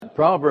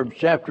Proverbs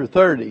chapter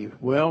 30.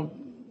 Well,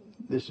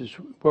 this is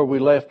where we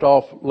left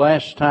off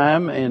last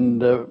time,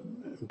 and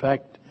in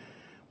fact,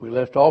 we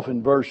left off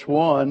in verse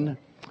 1.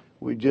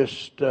 We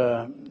just,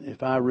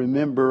 if I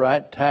remember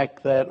right,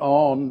 tacked that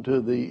on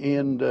to the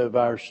end of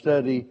our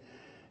study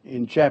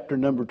in chapter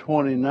number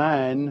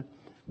 29.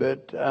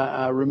 But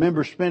I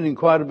remember spending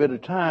quite a bit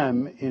of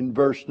time in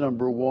verse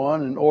number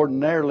 1, and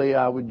ordinarily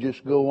I would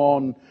just go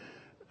on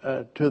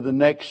to the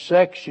next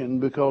section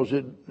because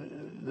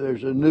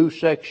there's a new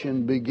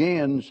section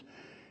begins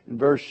in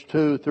verse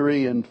 2,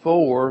 3, and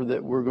 4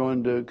 that we're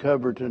going to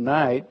cover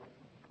tonight.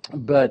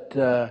 But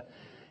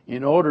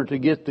in order to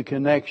get the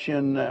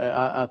connection,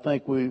 I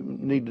think we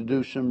need to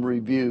do some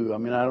review. I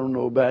mean, I don't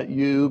know about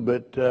you,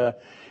 but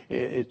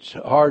it's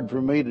hard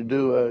for me to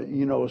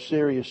do a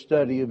serious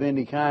study of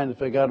any kind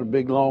if I got a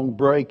big long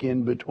break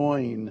in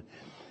between.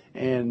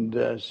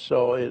 And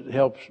so it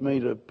helps me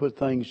to put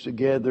things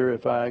together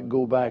if I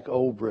go back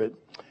over it.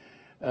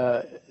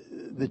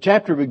 The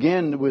chapter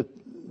began with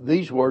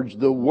these words,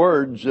 the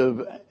words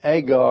of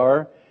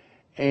Agar,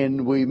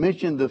 and we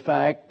mentioned the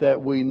fact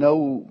that we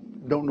don't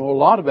know a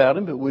lot about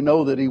him, but we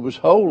know that he was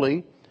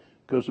holy,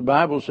 because the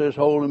Bible says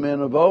holy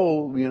men of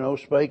old,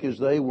 spake as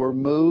they were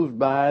moved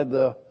by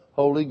the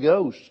Holy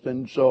Ghost.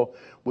 And so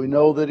we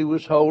know that he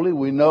was holy.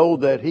 We know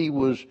that he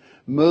was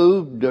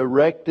moved,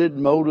 directed,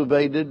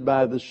 motivated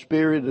by the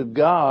Spirit of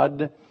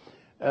God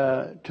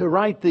to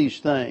write these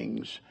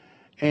things.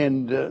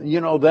 And,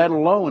 that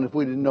alone, if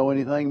we didn't know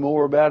anything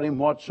more about him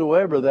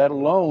whatsoever, that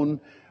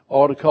alone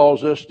ought to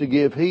cause us to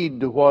give heed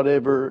to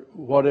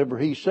whatever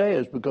he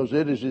says, because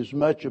it is as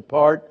much a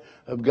part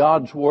of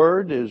God's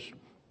Word as,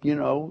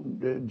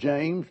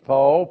 James,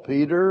 Paul,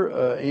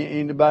 Peter,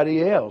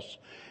 anybody else.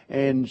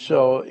 And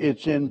so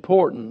it's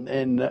important.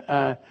 And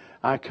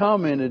I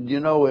commented,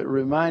 it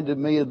reminded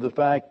me of the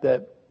fact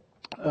that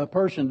a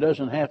person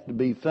doesn't have to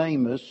be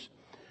famous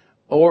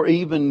or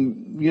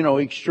even,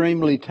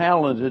 extremely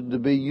talented to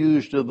be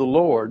used of the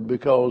Lord,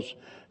 because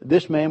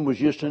this man was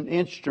just an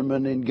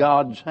instrument in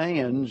God's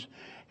hands.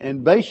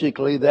 And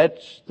basically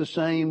that's the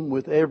same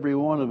with every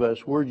one of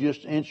us. We're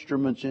just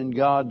instruments in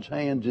God's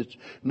hands. It's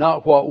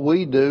not what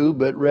we do,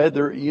 but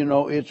rather,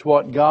 it's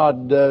what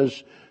God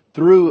does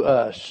through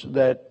us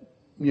that,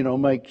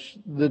 makes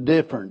the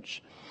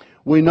difference.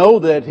 We know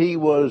that he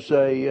was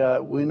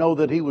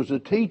a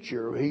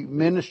teacher. He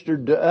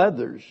ministered to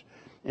others.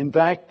 In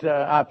fact,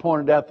 I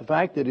pointed out the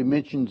fact that he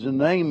mentions the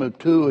name of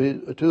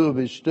two of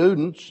his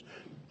students.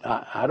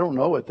 I don't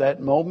know, at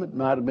that moment,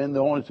 might have been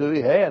the only two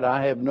he had.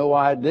 I have no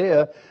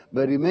idea.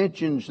 But he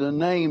mentions the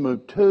name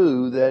of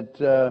two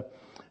that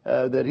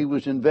he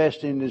was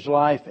investing his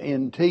life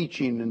in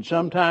teaching. And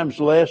sometimes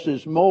less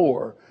is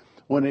more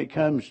when it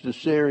comes to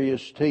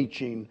serious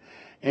teaching.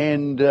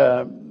 And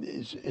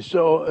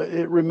so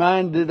it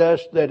reminded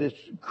us that it's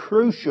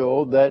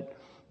crucial that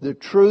the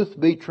truth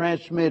be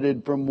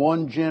transmitted from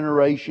one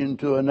generation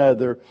to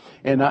another.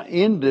 And I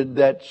ended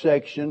that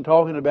section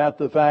talking about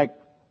the fact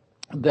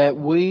that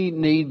we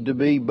need to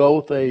be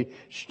both a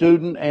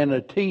student and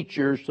a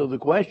teacher. So the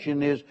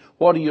question is,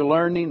 what are you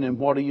learning and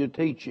what are you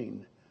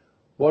teaching?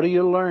 What are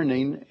you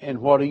learning and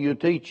what are you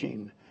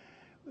teaching?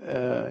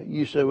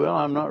 You say, well,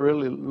 I'm not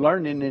really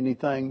learning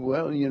anything.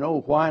 Well,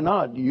 why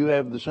not? You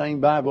have the same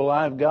Bible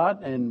I've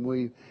got, and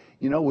we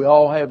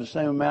all have the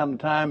same amount of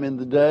time in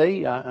the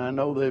day. I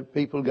know that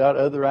people got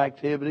other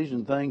activities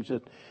and things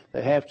that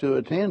they have to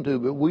attend to,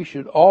 but we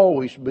should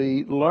always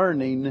be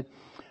learning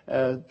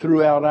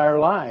throughout our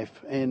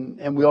life,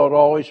 and we ought to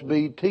always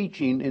be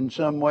teaching in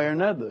some way or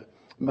another.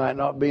 It might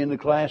not be in the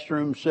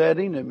classroom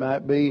setting. It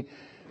might be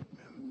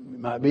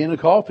in a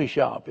coffee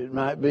shop. It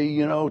might be,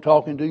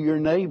 talking to your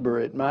neighbor.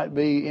 It might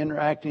be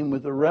interacting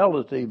with a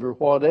relative or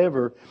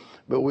whatever.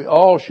 But we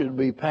all should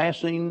be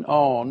passing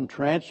on,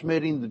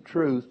 transmitting the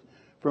truth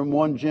from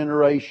one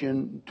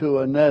generation to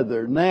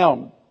another.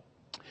 Now,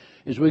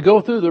 as we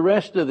go through the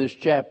rest of this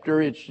chapter,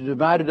 it's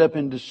divided up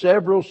into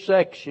several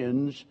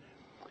sections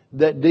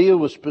that deal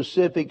with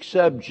specific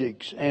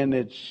subjects, and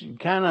it's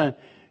kind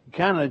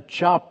of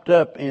chopped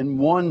up in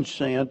one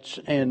sense.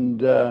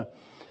 And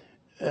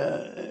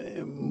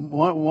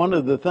one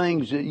of the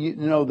things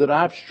that that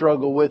I've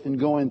struggled with in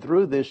going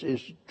through this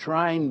is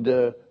trying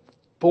to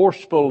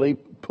forcefully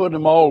put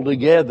them all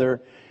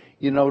together,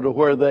 to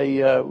where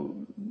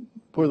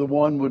where the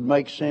one would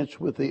make sense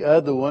with the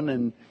other one.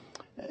 And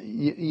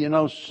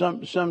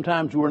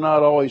sometimes we're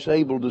not always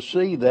able to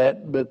see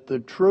that, but the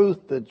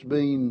truth that's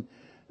being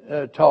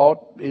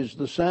taught is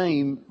the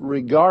same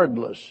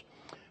regardless.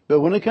 But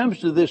when it comes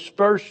to this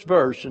first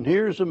verse, and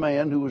here's a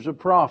man who was a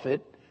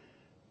prophet,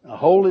 a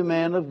holy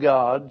man of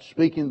God,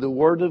 speaking the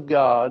word of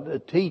God, a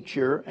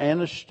teacher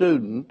and a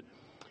student.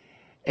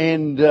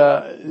 And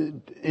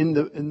in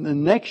the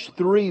next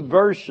three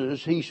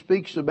verses, he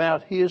speaks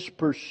about his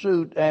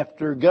pursuit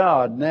after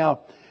God. Now,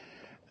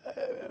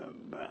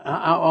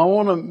 I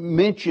want to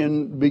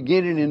mention,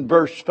 beginning in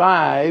verse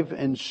 5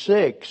 and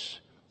 6,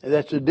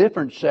 that's a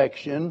different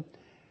section,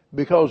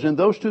 because in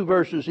those two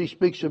verses he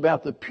speaks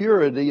about the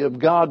purity of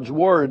God's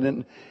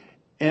Word.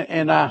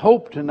 And I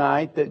hope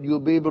tonight that you'll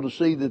be able to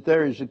see that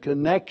there is a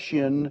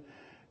connection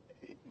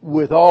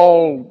with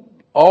all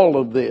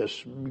of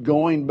this,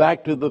 going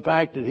back to the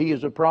fact that he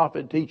is a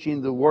prophet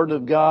teaching the Word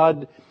of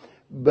God.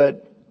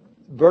 But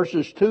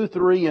verses 2,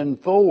 3, and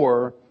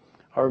 4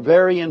 are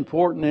very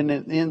important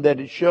in that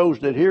it shows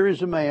that here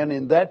is a man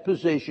in that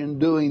position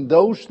doing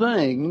those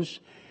things,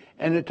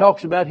 and it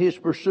talks about his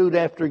pursuit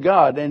after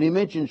God. And he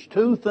mentions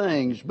two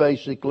things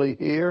basically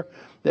here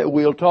that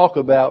we'll talk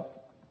about.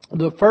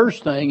 The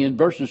first thing in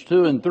verses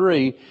 2 and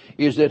 3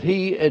 is that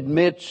he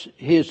admits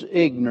his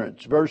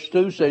ignorance. Verse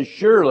 2 says,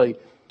 "Surely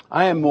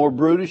I am more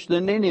brutish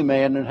than any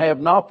man, and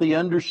have not the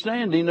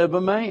understanding of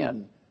a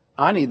man.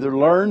 I neither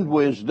learned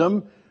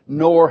wisdom,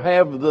 nor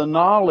have the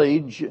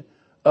knowledge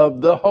of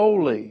the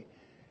holy."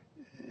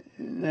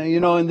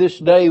 Now, in this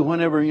day,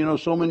 whenever,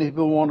 so many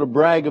people want to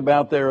brag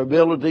about their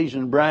abilities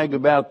and brag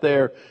about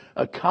their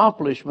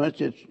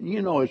accomplishments,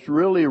 it's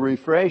really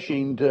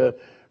refreshing to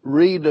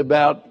read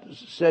about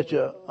such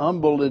a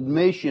humble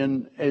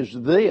admission as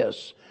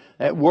this.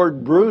 That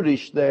word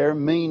brutish there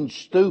means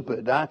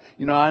stupid. I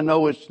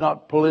know it's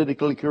not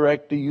politically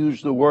correct to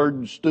use the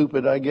word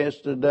stupid, I guess,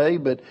 today,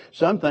 but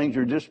some things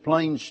are just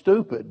plain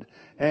stupid.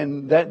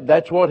 And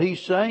that's what he's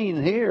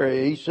saying here.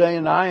 He's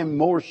saying, I am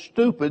more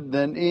stupid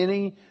than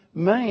any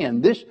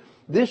man. This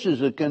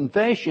is a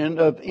confession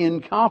of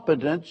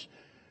incompetence,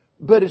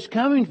 but it's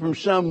coming from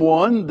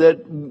someone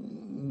that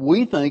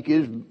we think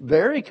is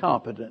very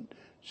competent.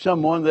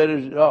 Someone that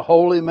is a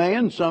holy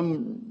man,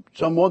 someone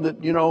that,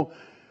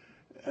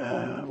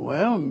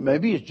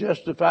 maybe he's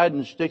justified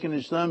in sticking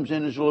his thumbs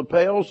in his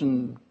lapels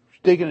and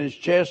sticking his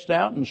chest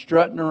out and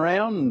strutting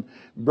around and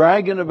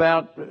bragging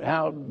about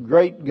how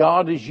great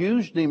God has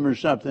used him or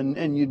something,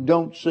 and you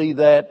don't see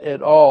that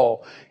at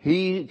all.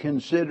 He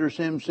considers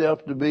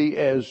himself to be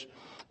as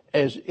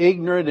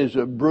ignorant as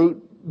a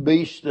brute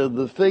beast of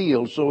the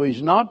field. So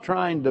he's not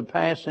trying to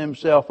pass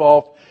himself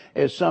off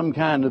as some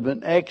kind of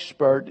an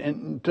expert.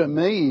 And to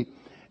me,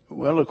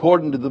 well,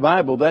 according to the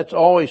Bible, that's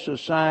always a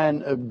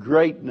sign of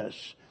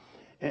greatness.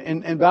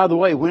 And by the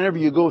way, whenever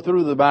you go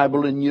through the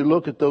Bible and you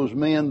look at those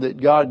men that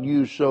God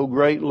used so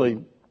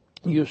greatly,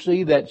 you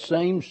see that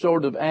same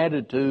sort of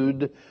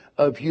attitude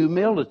of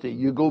humility.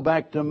 You go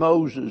back to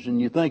Moses and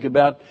you think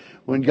about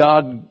when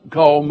God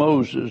called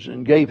Moses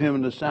and gave him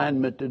an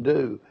assignment to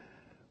do.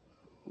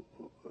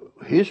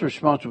 His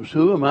response was,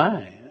 "Who am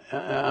I?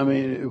 I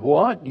mean,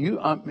 what?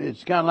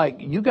 It's kind of like,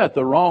 you got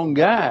the wrong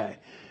guy."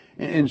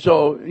 And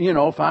so,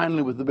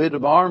 finally with a bit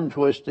of arm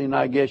twisting,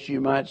 I guess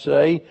you might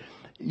say,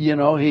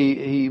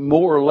 he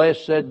more or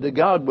less said to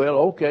God, "Well,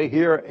 okay,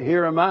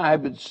 here am I,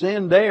 but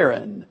send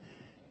Aaron."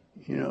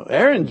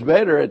 Aaron's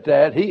better at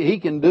that. He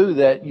can do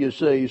that, you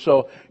see.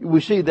 So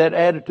we see that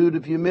attitude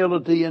of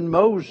humility in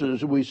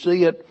Moses. We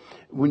see it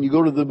when you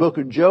go to the book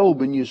of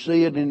Job, and you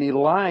see it in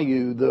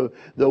Elihu,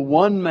 the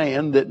one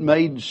man that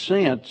made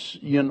sense,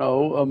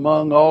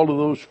 among all of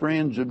those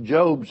friends of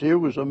Job's. Here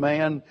was a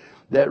man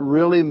that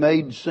really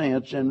made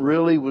sense and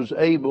really was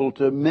able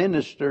to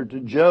minister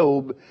to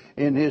Job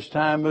in his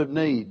time of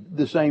need.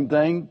 The same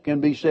thing can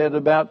be said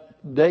about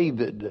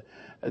David,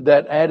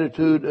 that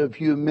attitude of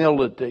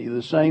humility.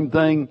 The same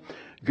thing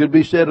could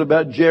be said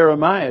about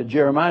Jeremiah.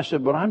 Jeremiah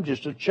said, "But I'm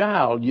just a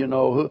child,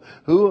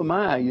 who am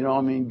I?"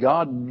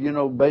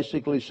 God,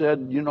 basically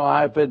said,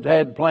 "I've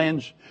had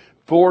plans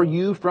for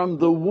you from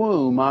the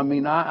womb.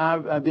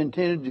 I've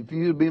intended for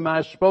you to be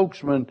my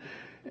spokesman."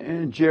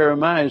 And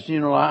Jeremiah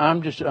says,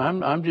 I'm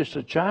just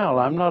a child.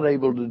 I'm not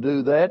able to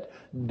do that.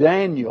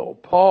 Daniel,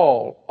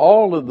 Paul,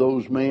 all of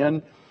those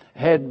men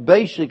had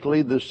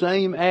basically the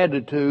same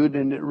attitude,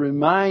 and it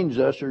reminds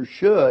us, or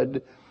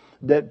should,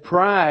 that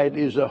pride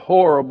is a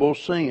horrible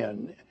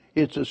sin.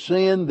 It's a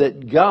sin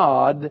that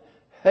God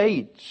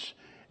hates.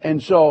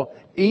 And so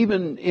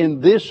even in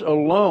this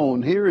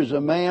alone, here is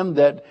a man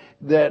that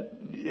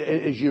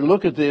as you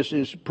look at this,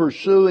 is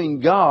pursuing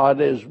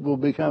God, as will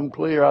become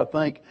clear, I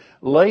think,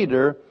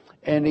 later.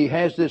 And he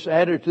has this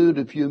attitude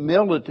of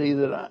humility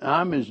that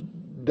I'm as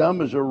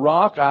dumb as a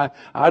rock. I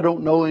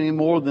don't know any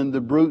more than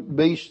the brute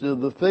beast of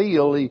the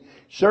field. He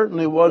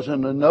certainly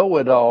wasn't a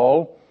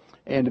know-it-all.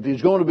 And if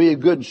he's going to be a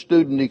good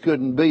student, he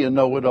couldn't be a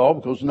know-it-all,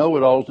 because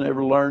know-it-alls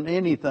never learn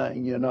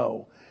anything,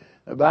 The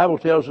Bible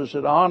tells us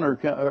that honor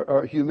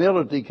or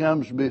humility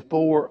comes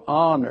before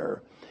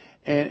honor.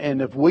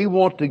 And if we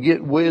want to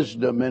get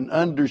wisdom and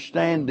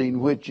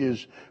understanding, which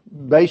is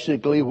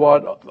basically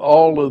what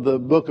all of the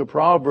book of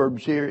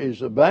Proverbs here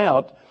is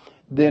about,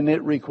 then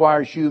it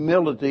requires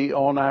humility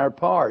on our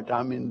part.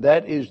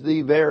 That is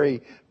the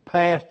very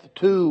path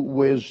to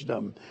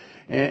wisdom.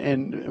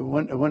 And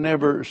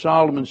whenever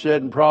Solomon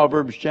said in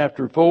Proverbs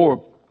chapter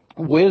 4,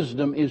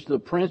 wisdom is the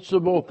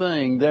principal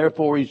thing,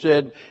 therefore he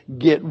said,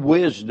 get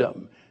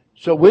wisdom.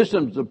 So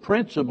wisdom's the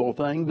principal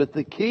thing, but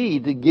the key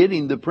to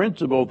getting the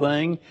principal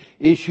thing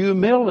is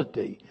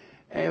humility.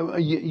 And,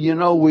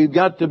 we've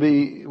got to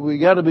be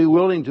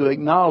willing to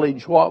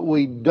acknowledge what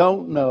we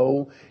don't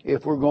know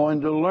if we're going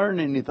to learn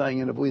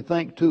anything. And if we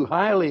think too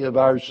highly of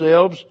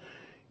ourselves,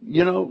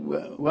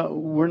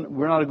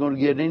 we're not going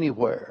to get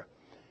anywhere.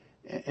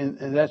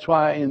 And that's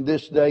why in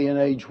this day and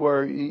age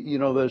where,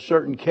 there's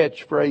certain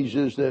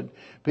catchphrases that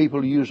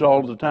people use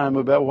all the time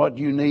about what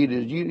you need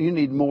is you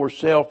need more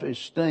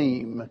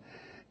self-esteem.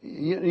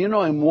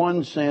 In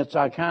one sense,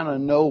 I kind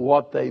of know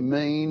what they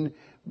mean,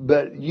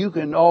 but you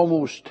can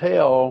almost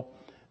tell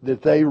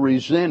that they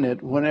resent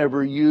it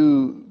whenever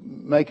you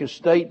make a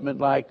statement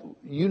like,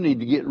 you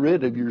need to get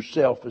rid of your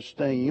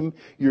self-esteem,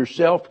 your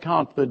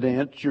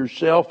self-confidence, your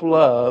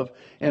self-love,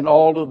 and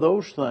all of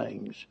those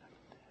things.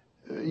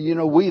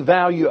 We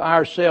value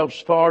ourselves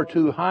far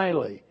too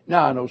highly.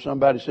 Now, I know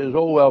somebody says,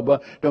 oh, well,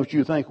 but don't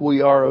you think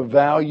we are of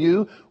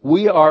value?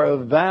 We are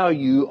of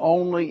value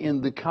only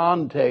in the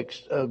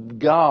context of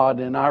God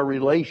and our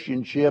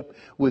relationship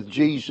with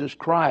Jesus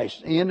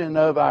Christ. In and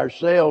of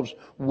ourselves,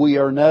 we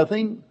are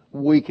nothing.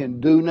 We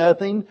can do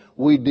nothing.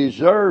 We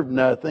deserve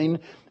nothing.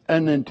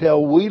 And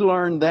until we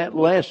learn that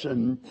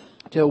lesson,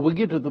 till we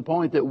get to the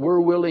point that we're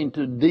willing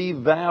to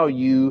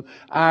devalue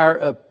our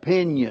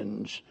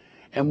opinions,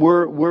 and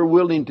we're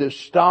willing to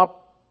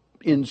stop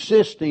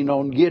insisting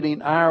on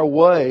getting our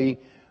way,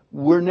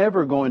 we're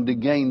never going to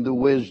gain the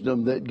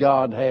wisdom that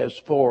God has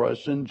for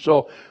us. And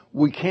so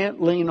we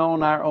can't lean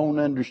on our own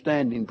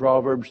understanding,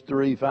 Proverbs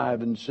 3,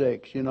 5, and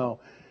 6,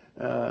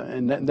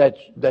 and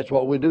that's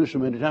what we do so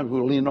many times. We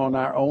lean on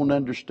our own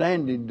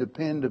understanding,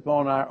 depend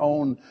upon our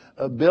own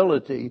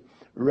ability,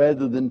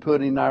 rather than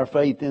putting our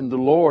faith in the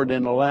Lord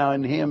and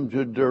allowing Him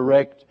to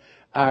direct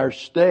our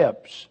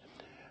steps.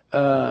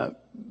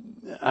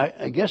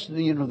 I guess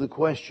the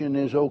question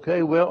is,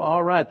 okay, well,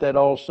 all right, that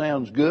all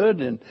sounds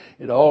good, and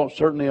it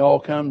certainly all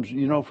comes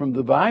from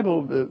the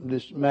Bible.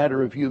 This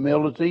matter of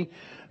humility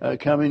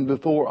coming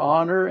before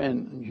honor,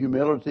 and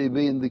humility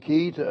being the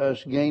key to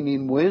us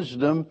gaining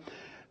wisdom.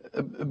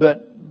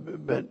 But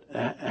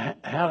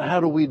how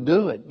do we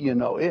do it?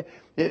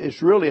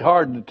 It's really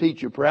hard to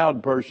teach a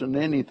proud person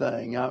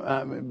anything.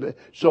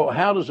 So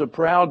how does a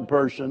proud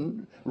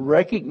person,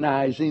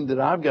 recognizing that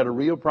I've got a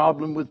real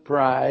problem with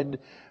pride,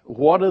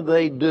 what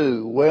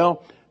do?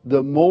 Well,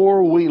 the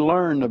more we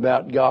learn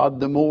about God,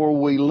 the more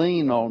we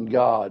lean on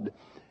God.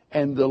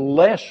 And the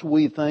less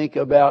we think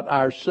about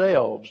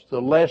ourselves,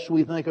 the less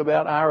we think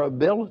about our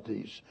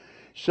abilities.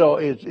 So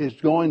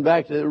it's going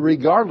back to,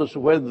 regardless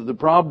of whether the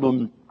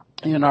problem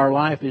in our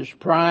life is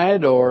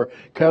pride or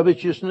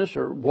covetousness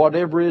or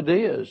whatever it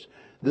is,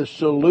 the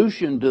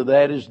solution to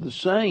that is the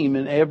same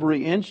in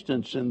every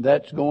instance. And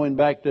that's going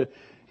back to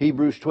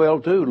Hebrews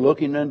 12:2,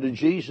 looking unto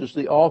Jesus,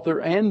 the author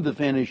and the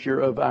finisher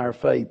of our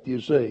faith,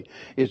 you see.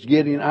 It's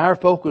getting our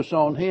focus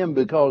on Him,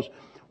 because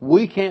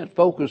we can't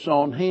focus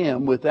on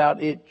Him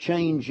without it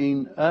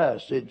changing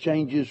us. It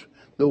changes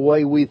the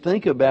way we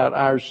think about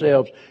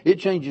ourselves. It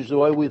changes the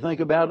way we think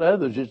about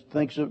others. It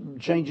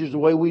changes the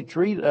way we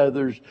treat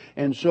others,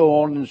 and so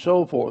on and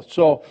so forth.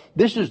 So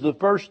this is the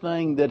first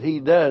thing that he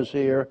does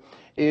here,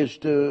 is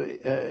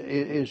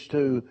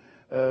to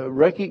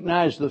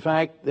recognize the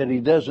fact that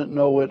he doesn't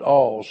know it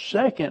all.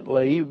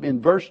 Secondly,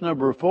 in verse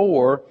number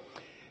 4,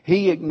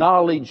 he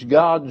acknowledged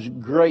God's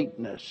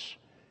greatness.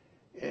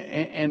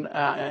 And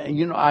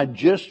I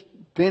just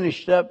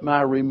finished up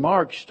my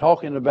remarks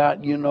talking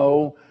about,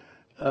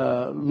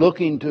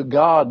 looking to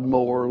God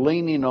more,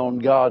 leaning on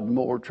God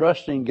more,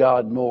 trusting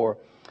God more.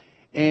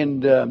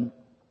 And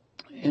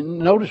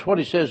notice what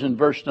he says in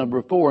verse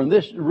number 4. And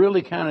this is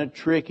really kind of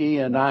tricky,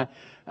 and I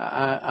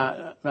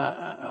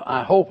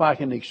hope I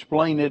can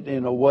explain it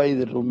in a way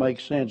that will make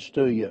sense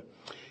to you.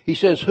 He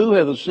says, who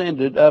hath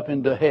ascended up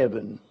into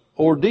heaven,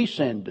 or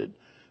descended?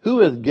 Who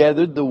hath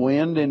gathered the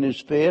wind in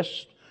his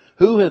fist?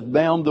 Who hath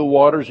bound the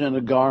waters in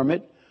a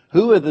garment?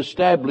 Who hath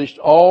established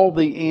all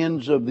the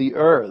ends of the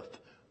earth?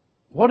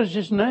 What is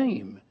his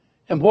name?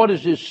 And what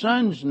is his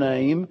son's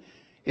name,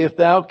 if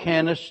thou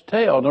canst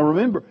tell? Now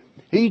remember,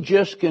 he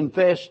just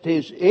confessed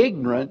his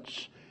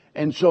ignorance,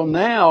 and so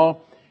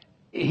now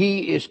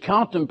he is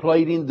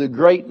contemplating the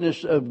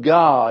greatness of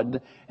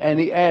God, and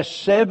he asks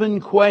 7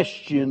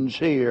 questions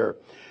here.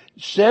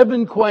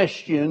 7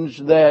 questions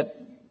that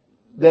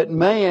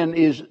man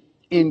is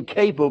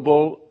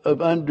incapable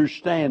of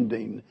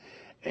understanding.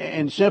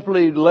 And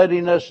simply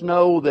letting us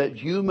know that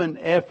human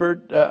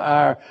effort,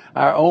 our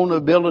own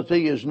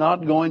ability, is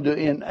not going to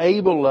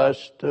enable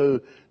us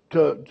to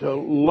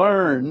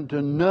learn,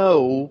 to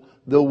know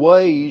the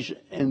ways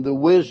and the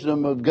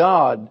wisdom of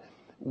God.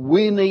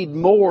 We need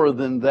more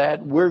than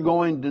that. We're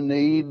going to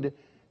need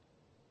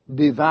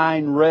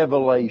divine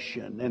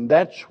revelation. And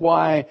that's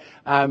why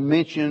I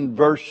mentioned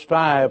verse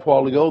 5 a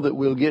while ago that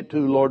we'll get to,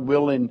 Lord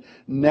willing,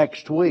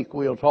 next week.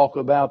 We'll talk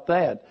about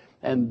that.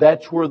 And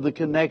that's where the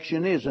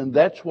connection is. And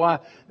that's why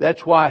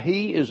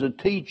he, as a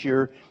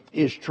teacher,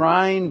 is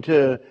trying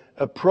to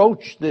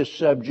approach this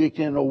subject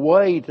in a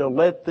way to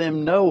let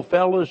them know,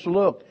 fellas,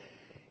 look,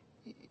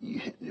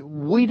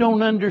 we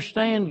don't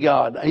understand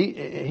God.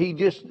 He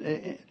just,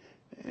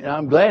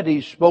 I'm glad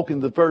he spoke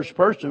in the first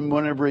person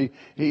whenever he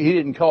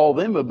didn't call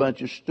them a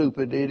bunch of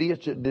stupid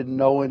idiots that didn't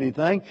know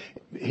anything.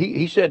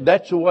 He said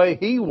that's the way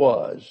he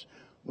was.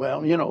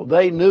 Well,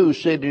 they knew,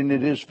 sitting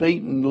at his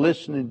feet and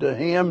listening to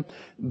him,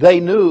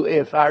 they knew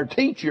if our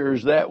teacher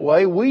is that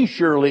way, we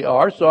surely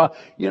are. So,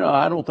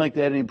 I don't think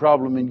they had any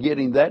problem in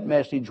getting that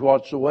message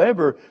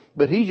whatsoever.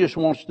 But he just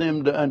wants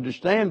them to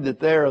understand that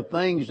there are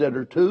things that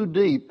are too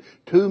deep,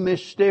 too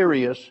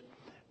mysterious,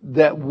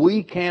 that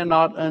we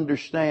cannot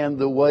understand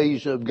the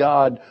ways of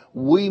God.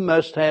 We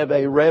must have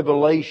a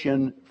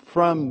revelation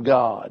from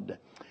God.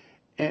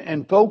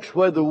 And folks,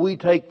 whether we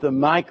take the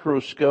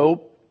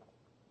microscope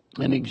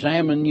and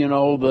examine,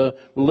 the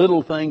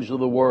little things of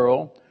the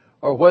world,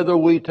 or whether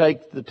we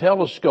take the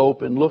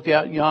telescope and look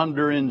out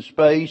yonder in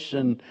space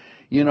and,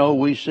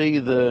 we see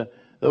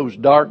those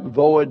dark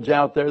voids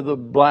out there, the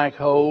black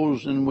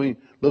holes, and we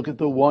look at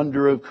the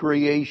wonder of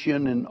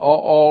creation and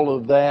all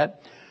of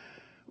that,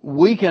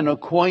 we can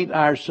acquaint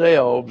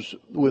ourselves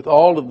with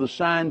all of the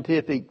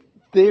scientific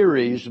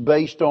theories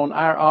based on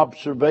our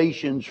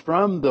observations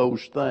from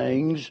those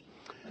things,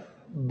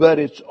 but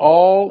it's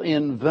all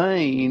in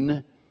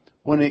vain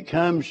when it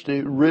comes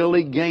to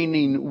really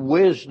gaining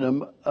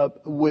wisdom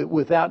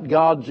without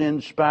God's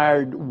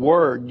inspired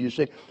word. You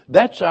see,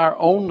 that's our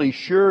only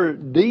sure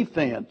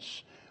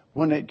defense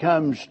when it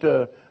comes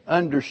to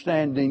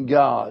understanding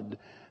God.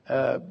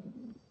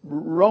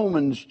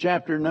 Romans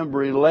chapter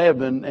number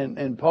 11,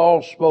 and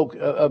Paul spoke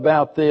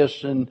about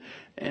this, and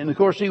of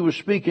course he was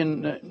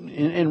speaking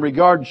in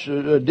regards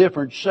to a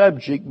different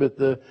subject, but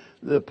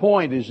the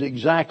point is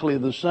exactly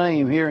the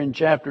same here in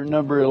chapter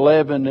number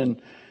 11,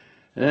 and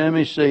let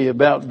me see,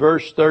 about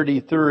verse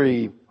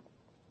 33,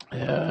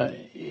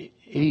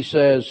 he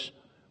says,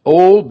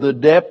 "Oh, the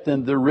depth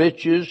and the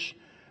riches,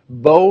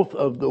 both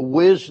of the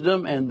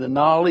wisdom and the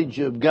knowledge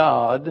of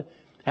God,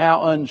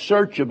 how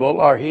unsearchable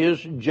are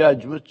His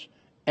judgments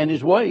and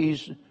His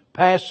ways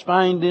past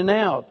finding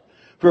out.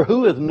 For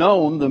who hath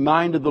known the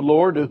mind of the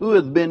Lord, or who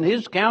hath been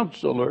His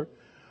counselor,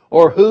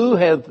 or who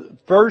hath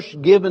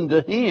first given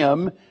to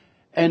Him,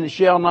 and it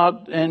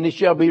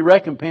shall be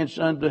recompensed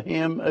unto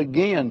him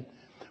again?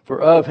 For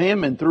of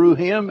Him and through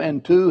Him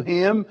and to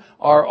Him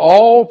are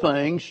all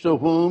things, to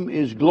whom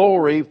is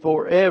glory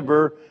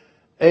forever.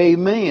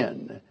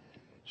 Amen."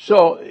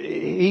 So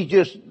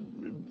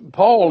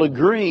Paul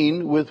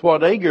agreeing with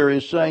what Agur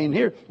is saying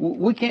here.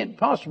 We can't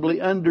possibly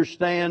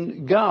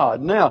understand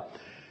God. Now,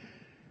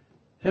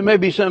 there may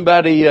be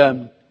somebody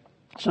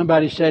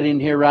sitting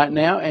here right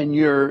now, and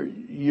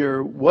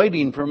you're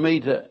waiting for me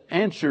to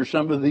answer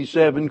some of these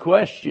 7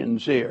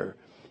 questions here.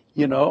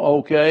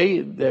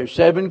 Okay, there's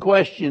 7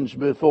 questions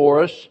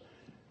before us.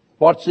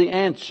 What's the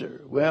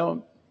answer?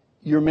 Well,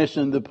 you're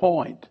missing the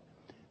point.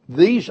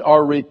 These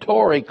are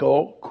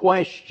rhetorical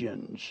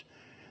questions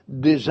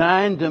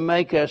designed to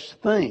make us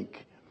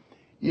think.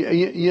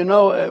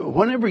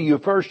 Whenever you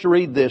first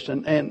read this,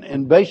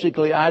 and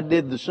basically I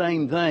did the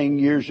same thing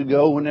years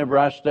ago whenever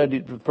I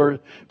studied for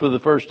the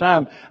first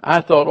time,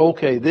 I thought,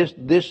 okay, this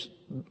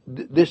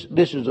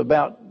is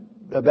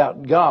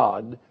about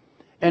God.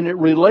 And it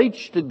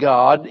relates to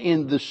God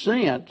in the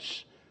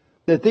sense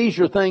that these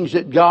are things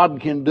that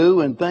God can do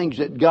and things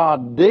that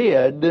God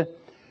did.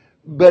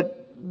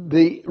 But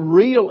the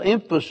real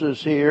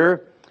emphasis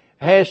here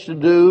has to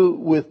do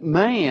with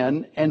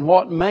man and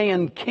what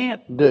man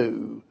can't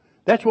do.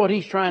 That's what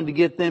he's trying to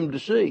get them to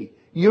see.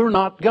 You're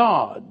not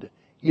God,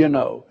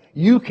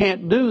 You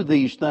can't do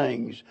these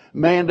things.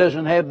 Man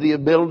doesn't have the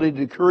ability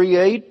to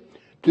create,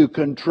 to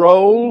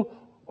control,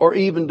 or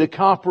even to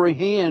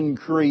comprehend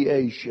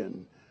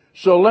creation.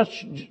 So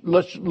let's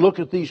look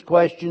at these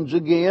questions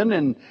again,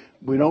 and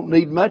we don't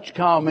need much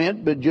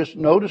comment, but just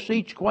notice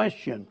each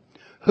question.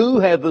 Who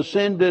hath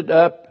ascended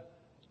up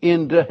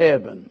into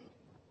heaven?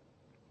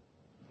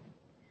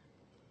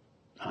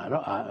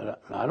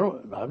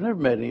 I've never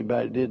met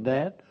anybody that did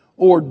that.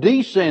 Or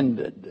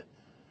descended.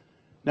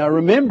 Now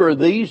remember,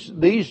 these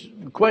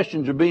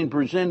questions are being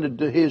presented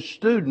to his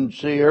students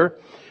here,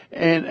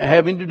 and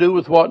having to do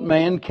with what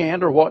man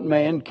can or what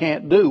man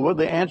can't do. Well,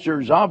 the answer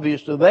is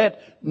obvious to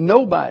that.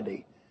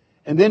 Nobody.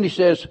 And then he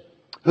says,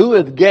 who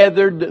hath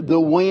gathered the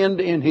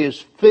wind in his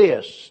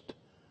fist?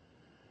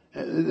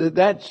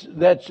 That's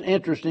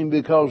interesting,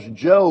 because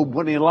Job,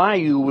 when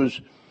Elihu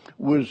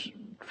was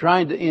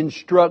trying to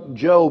instruct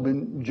Job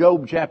in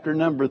Job chapter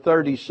number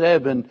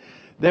 37,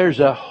 there's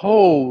a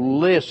whole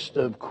list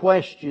of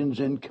questions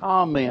and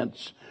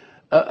comments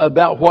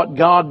about what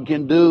God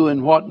can do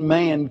and what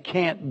man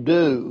can't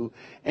do.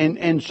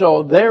 And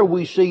so there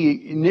we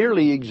see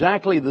nearly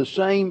exactly the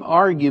same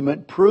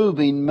argument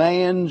proving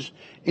man's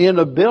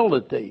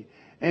inability.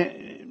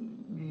 And,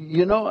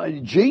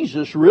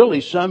 Jesus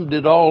really summed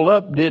it all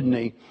up, didn't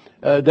He?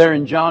 There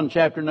in John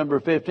chapter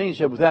number 15, He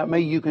said, "Without me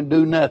you can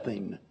do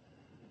nothing."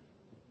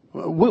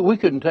 We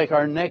couldn't take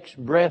our next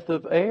breath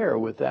of air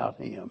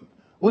without Him.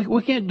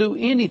 We can't do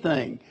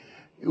anything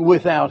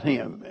without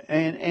Him.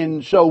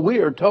 And so we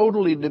are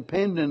totally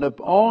dependent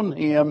upon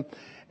Him.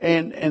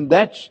 And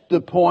that's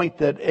the point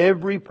that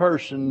every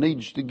person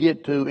needs to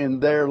get to in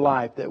their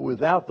life, that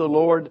without the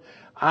Lord,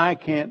 I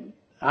can't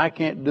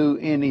do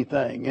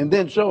anything. And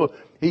then so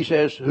he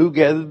says, who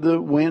gathered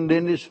the wind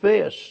in his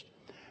fist?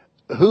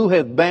 who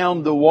hath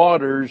bound the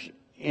waters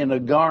in a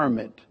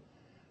garment?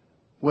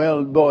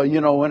 Well, boy,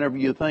 whenever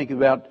you think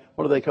about,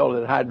 what do they call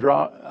it,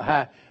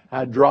 hydrology,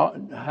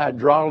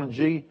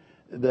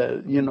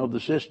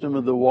 the system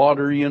of the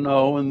water,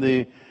 and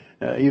the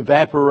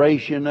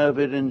evaporation of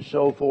it and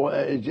so forth.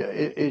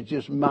 It's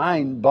just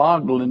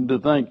mind-boggling to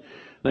think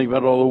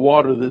about all the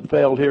water that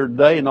fell here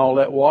today, and all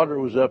that water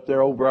was up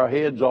there over our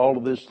heads all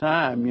of this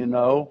time,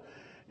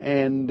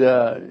 And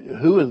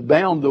who has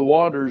bound the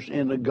waters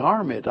in a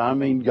garment? I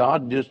mean,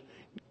 God just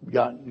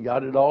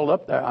got it all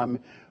up there.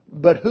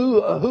 But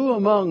who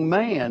among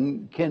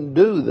man can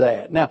do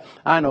that? Now,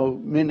 I know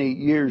many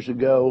years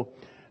ago,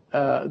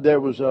 there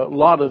was a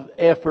lot of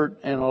effort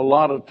and a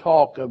lot of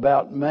talk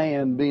about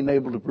man being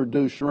able to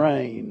produce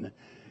rain.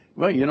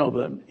 Well,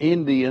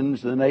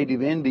 the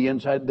native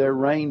Indians had their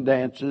rain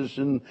dances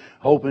and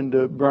hoping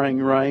to bring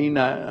rain.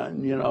 I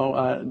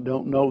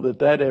don't know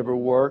that ever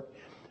worked.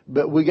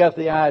 But we got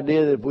the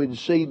idea that if we'd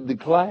seed the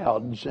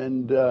clouds,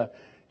 and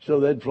so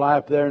they'd fly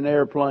up there in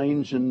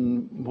airplanes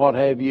and what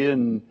have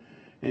you,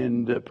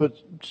 and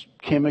put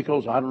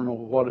chemicals, I don't know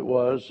what it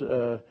was,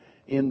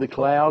 in the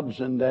clouds,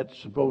 and that's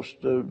supposed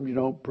to,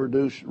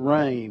 produce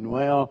rain.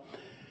 Well,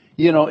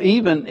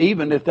 even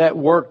if that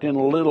worked in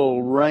a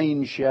little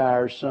rain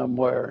shower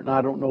somewhere, and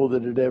I don't know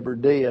that it ever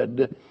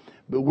did,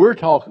 but we're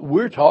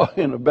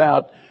talking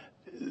about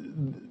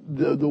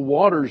the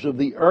waters of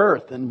the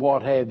earth and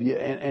what have you,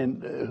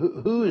 and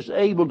who is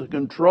able to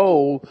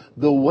control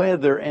the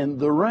weather and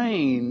the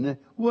rain?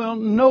 Well,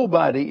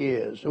 nobody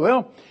is.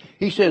 Well,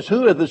 he says,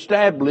 who hath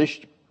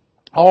established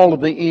all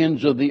of the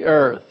ends of the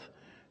earth?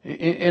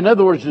 In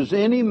other words, does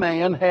any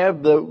man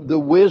have the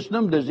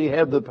wisdom? Does he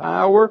have the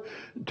power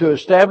to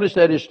establish,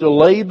 that is, to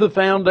lay the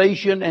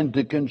foundation and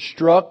to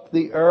construct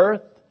the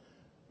earth?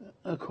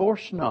 Of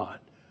course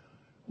not.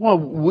 Well,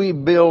 we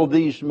build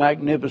these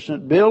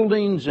magnificent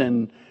buildings,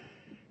 and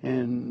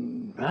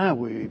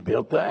we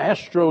built the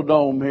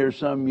Astrodome here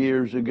some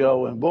years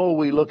ago, and boy,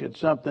 we look at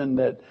something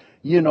that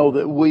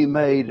that we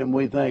made, and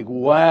we think,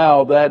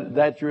 wow,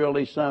 that's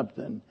really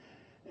something.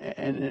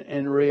 And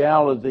in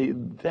reality,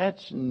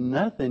 that's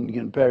nothing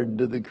compared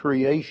to the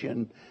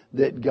creation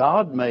that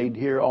God made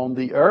here on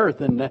the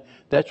earth. And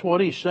that's what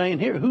he's saying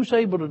here. Who's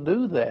able to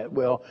do that?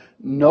 Well,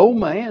 no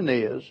man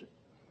is.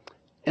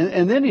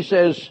 And then he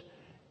says,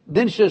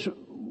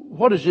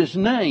 what is his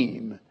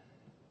name?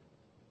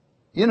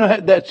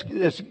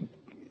 It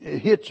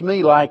hits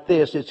me like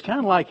this. It's kind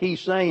of like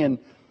he's saying,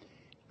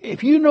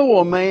 if you know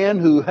a man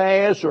who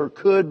has or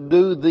could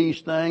do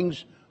these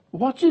things,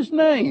 what's his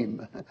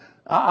name?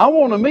 I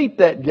want to meet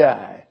that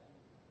guy.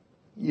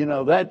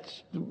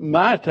 That's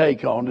my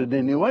take on it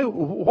anyway.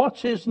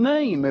 What's his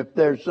name if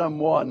there's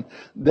someone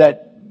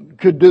that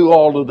could do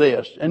all of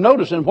this? And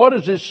notice, and what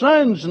is his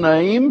son's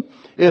name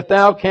if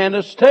thou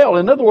canst tell?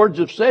 In other words,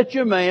 if such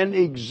a man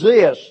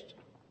exists,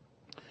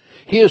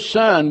 his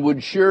son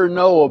would sure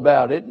know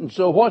about it. And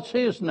so what's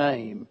his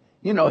name?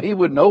 He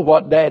would know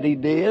what Daddy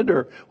did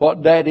or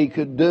what Daddy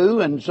could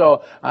do. And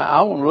so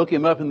I want to look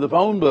him up in the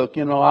phone book.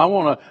 I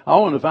want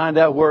to find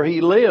out where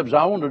he lives.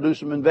 I want to do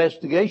some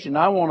investigation.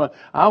 I want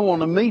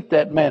to meet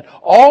that man.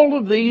 All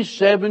of these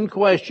 7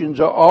 questions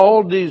are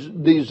all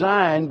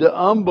designed to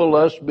humble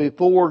us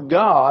before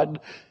God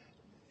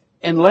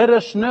and let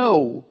us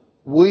know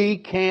we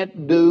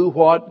can't do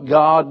what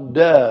God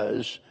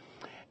does.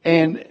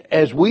 And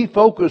as we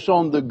focus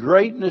on the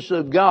greatness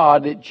of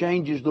God, it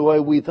changes the way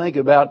we think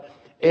about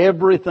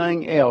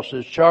everything else.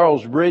 As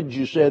Charles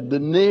Bridges said, the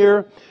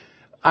nearer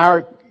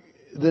our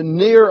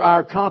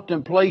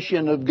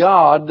contemplation of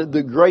God,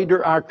 the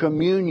greater our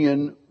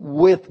communion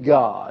with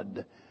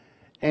God.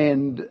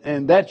 And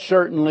that's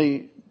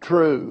certainly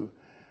true.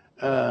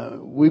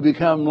 We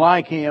become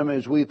like Him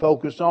as we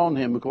focus on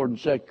Him, according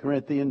to 2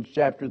 Corinthians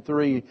chapter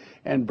 3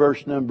 and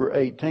verse number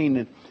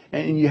 18.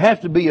 And you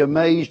have to be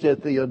amazed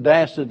at the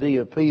audacity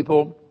of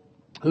people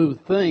who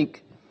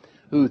think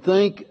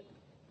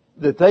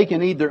that they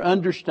can either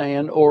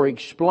understand or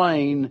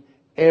explain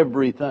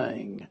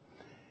everything.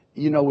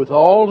 With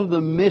all of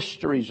the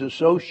mysteries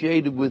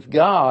associated with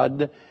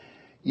God,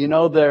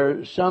 there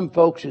are some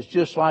folks, it's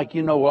just like,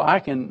 well, I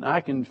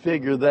can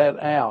figure that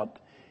out.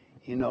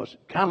 It's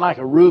kind of like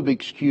a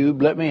Rubik's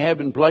Cube. Let me have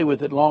him play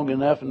with it long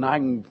enough and I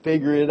can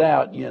figure it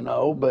out,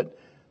 But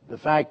the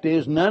fact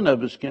is, none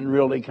of us can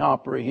really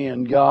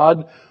comprehend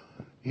God.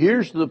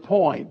 Here's the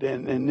point,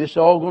 and this is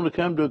all going to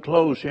come to a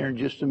close here in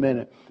just a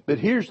minute. But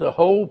here's the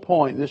whole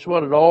point. This is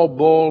what it all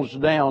boils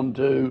down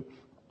to.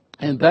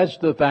 And that's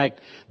the fact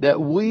that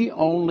we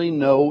only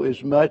know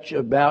as much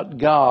about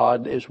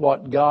God as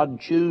what God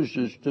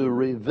chooses to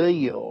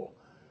reveal.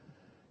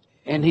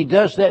 And He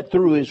does that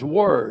through His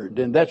Word.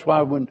 And that's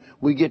why when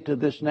we get to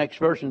this next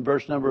verse, in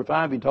verse number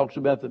 5, He talks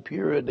about the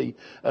purity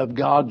of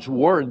God's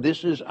Word.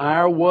 This is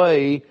our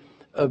way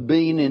of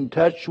being in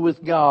touch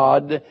with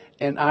God,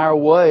 and our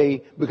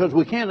way, because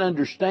we can't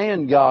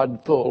understand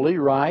God fully,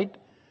 right?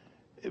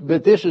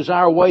 But this is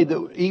our way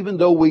that even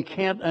though we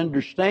can't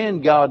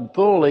understand God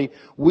fully,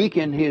 we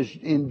can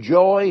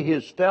enjoy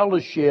His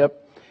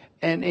fellowship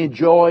and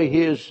enjoy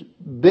His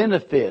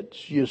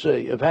benefits, you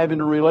see, of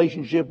having a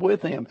relationship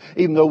with Him,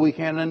 even though we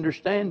can't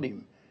understand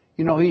Him.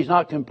 You know, He's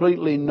not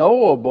completely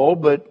knowable,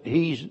 but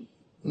He's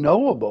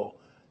knowable.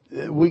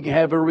 We can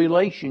have a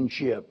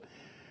relationship.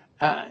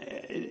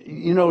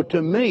 You know,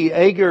 to me,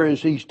 Agur,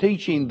 as he's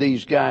teaching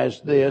these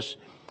guys this,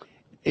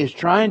 is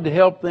trying to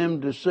help them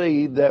to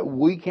see that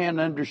we can't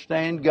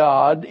understand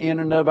God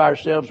in and of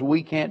ourselves.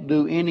 We can't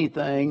do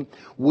anything.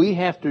 We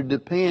have to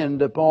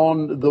depend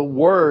upon the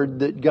Word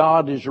that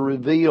God has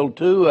revealed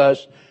to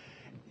us.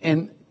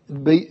 And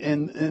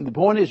the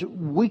point is,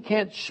 we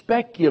can't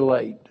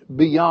speculate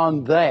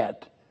beyond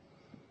that.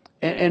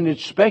 And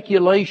it's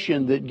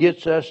speculation that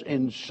gets us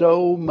in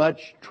so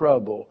much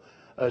trouble.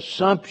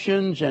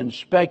 Assumptions and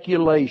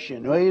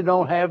speculation. We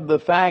don't have the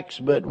facts,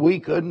 but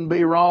we couldn't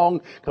be wrong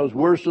because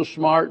we're so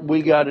smart,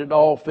 we got it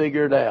all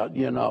figured out,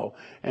 you know.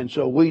 And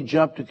so we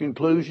jump to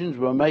conclusions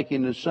by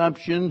making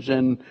assumptions,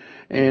 and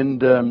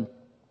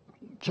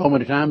so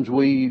many times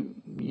we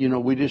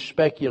just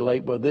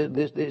speculate, well,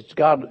 it's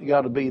got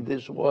to be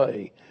this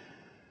way.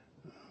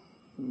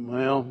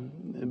 Well,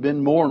 there's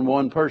been more than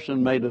one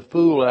person made a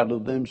fool out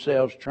of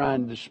themselves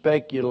trying to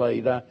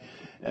speculate.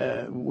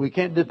 We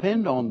can't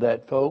depend on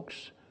that, folks.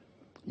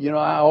 You know,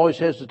 I always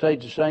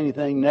hesitate to say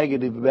anything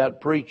negative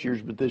about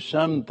preachers, but there's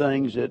some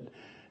things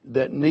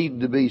that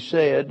need to be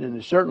said, and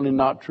it's certainly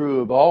not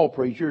true of all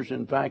preachers.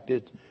 In fact,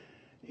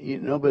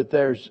 but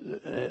there's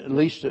at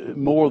least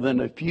more than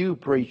a few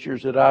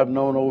preachers that I've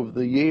known over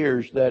the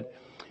years that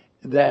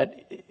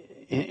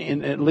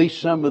in at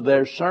least some of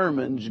their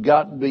sermons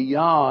got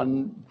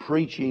beyond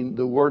preaching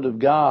the Word of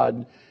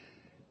God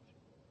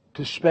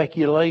to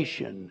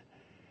speculation.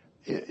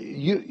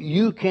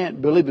 You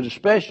can't believe it,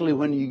 especially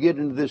when you get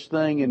into this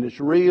thing and it's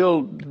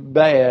real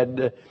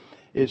bad.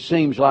 It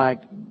seems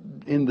like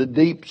in the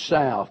deep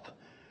South,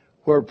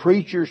 where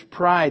preachers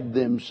pride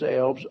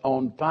themselves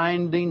on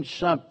finding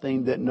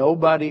something that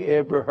nobody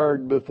ever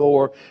heard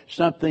before,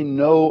 something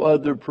no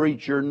other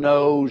preacher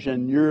knows,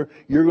 and you're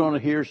going to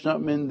hear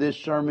something in this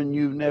sermon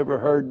you've never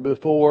heard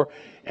before.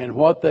 And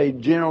what they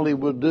generally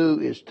will do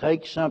is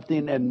take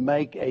something and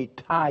make a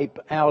type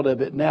out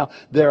of it. Now,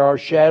 there are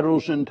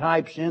shadows and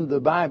types in the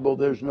Bible.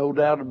 There's no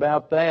doubt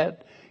about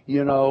that.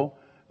 You know,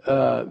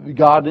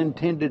 God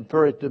intended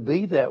for it to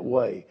be that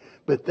way.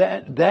 But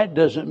that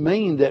doesn't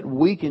mean that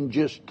we can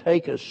just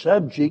take a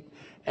subject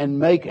and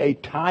make a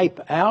type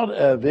out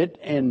of it.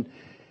 And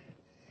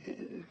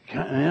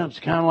it's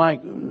kind of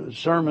like a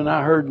sermon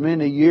I heard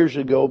many years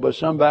ago by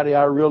somebody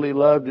I really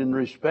loved and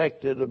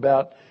respected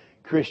about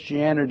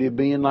Christianity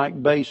being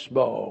like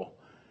baseball,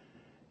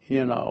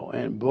 you know.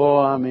 And boy,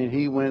 I mean,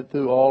 he went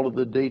through all of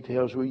the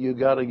details. Well, you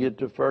got to get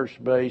to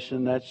first base,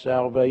 and that's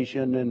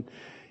salvation, and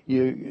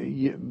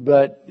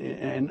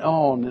and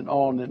on and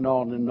on and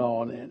on and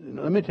on.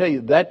 And let me tell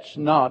you, that's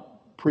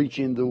not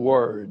preaching the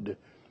Word.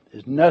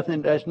 There's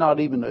nothing. That's not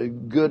even a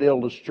good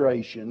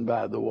illustration,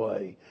 by the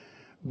way.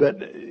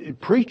 But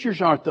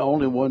preachers aren't the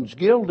only ones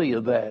guilty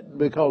of that,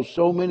 because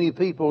so many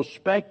people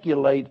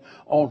speculate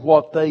on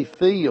what they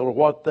feel or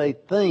what they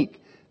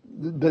think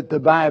that the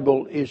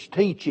Bible is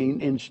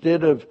teaching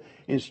instead of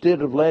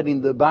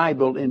letting the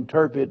Bible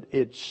interpret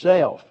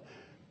itself.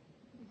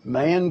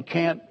 Man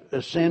can't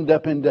ascend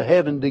up into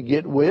heaven to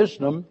get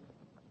wisdom.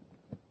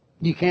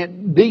 You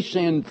can't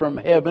descend from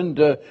heaven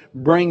to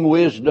bring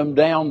wisdom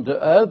down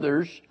to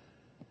others.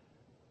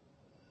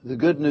 The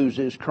good news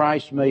is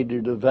Christ made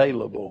it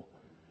available.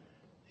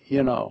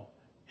 You know,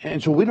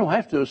 and so we don't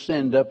have to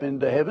ascend up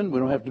into heaven. We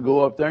don't have to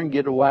go up there and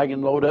get a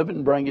wagon load of it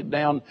and bring it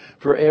down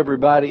for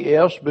everybody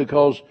else,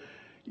 because,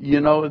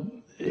 you know,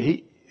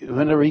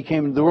 whenever He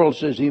came into the world, it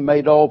says He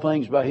made all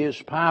things by His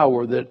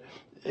power, that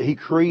He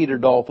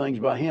created all things.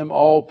 By Him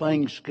all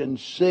things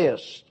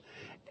consist.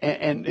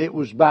 And it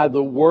was by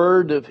the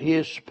word of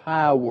His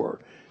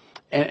power.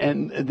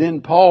 And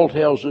then Paul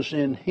tells us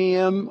in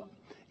Him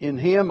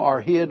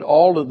are hid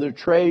all of the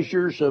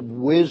treasures of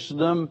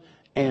wisdom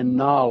and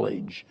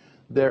knowledge.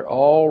 They're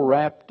all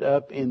wrapped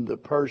up in the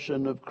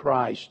person of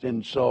Christ.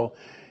 And so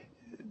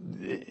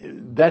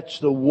that's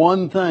the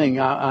one thing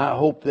I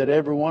hope that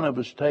every one of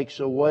us takes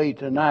away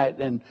tonight.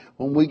 And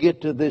when we get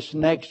to this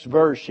next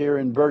verse here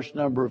in verse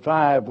number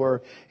 5,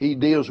 where he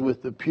deals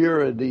with the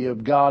purity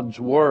of God's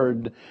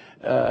Word,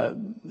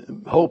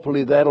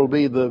 hopefully that'll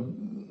be the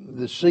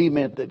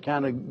cement that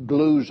kind of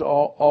glues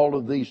all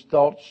of these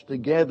thoughts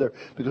together.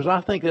 Because I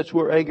think that's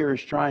where Agur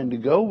is trying to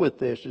go with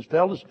this. Is,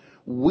 fellas,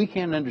 we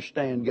can't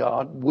understand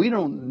God. We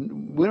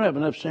don't have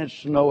enough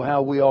sense to know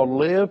how we ought to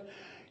live.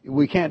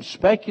 We can't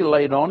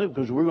speculate on it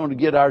because we're going to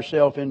get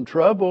ourselves in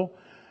trouble.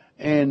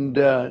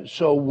 And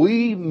so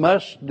we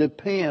must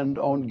depend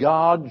on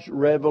God's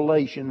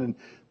revelation. And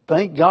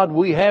thank God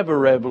we have a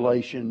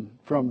revelation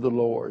from the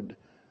Lord.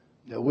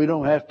 We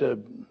don't have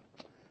to,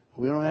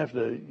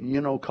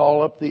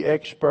 call up the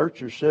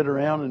experts or sit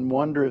around and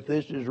wonder if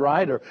this is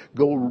right, or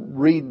go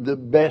read the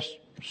best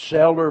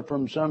seller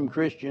from some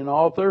Christian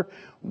author.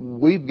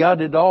 We've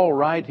got it all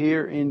right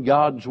here in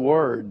God's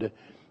Word.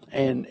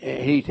 And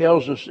He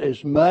tells us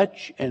as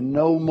much and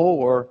no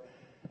more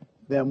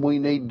then we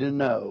need to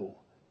know.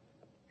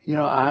 You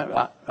know,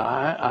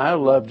 I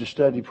love to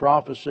study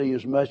prophecy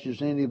as much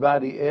as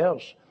anybody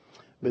else,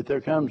 but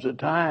there comes a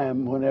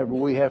time whenever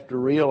we have to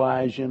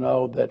realize, you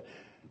know, that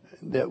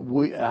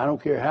I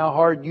don't care how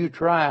hard you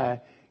try,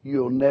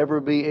 you'll never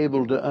be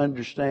able to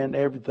understand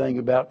everything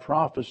about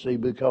prophecy,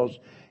 because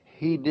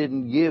He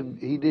didn't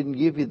give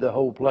you the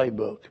whole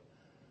playbook.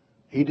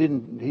 He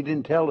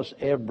didn't tell us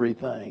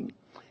everything.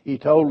 He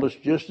told us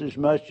just as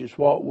much as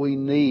what we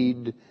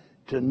need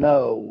to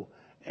know.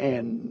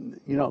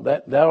 And, you know,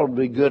 that'll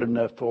be good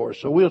enough for us.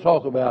 So we'll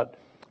talk about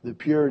the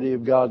purity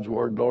of God's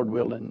Word, Lord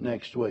willing,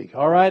 next week.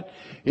 All right?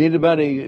 Anybody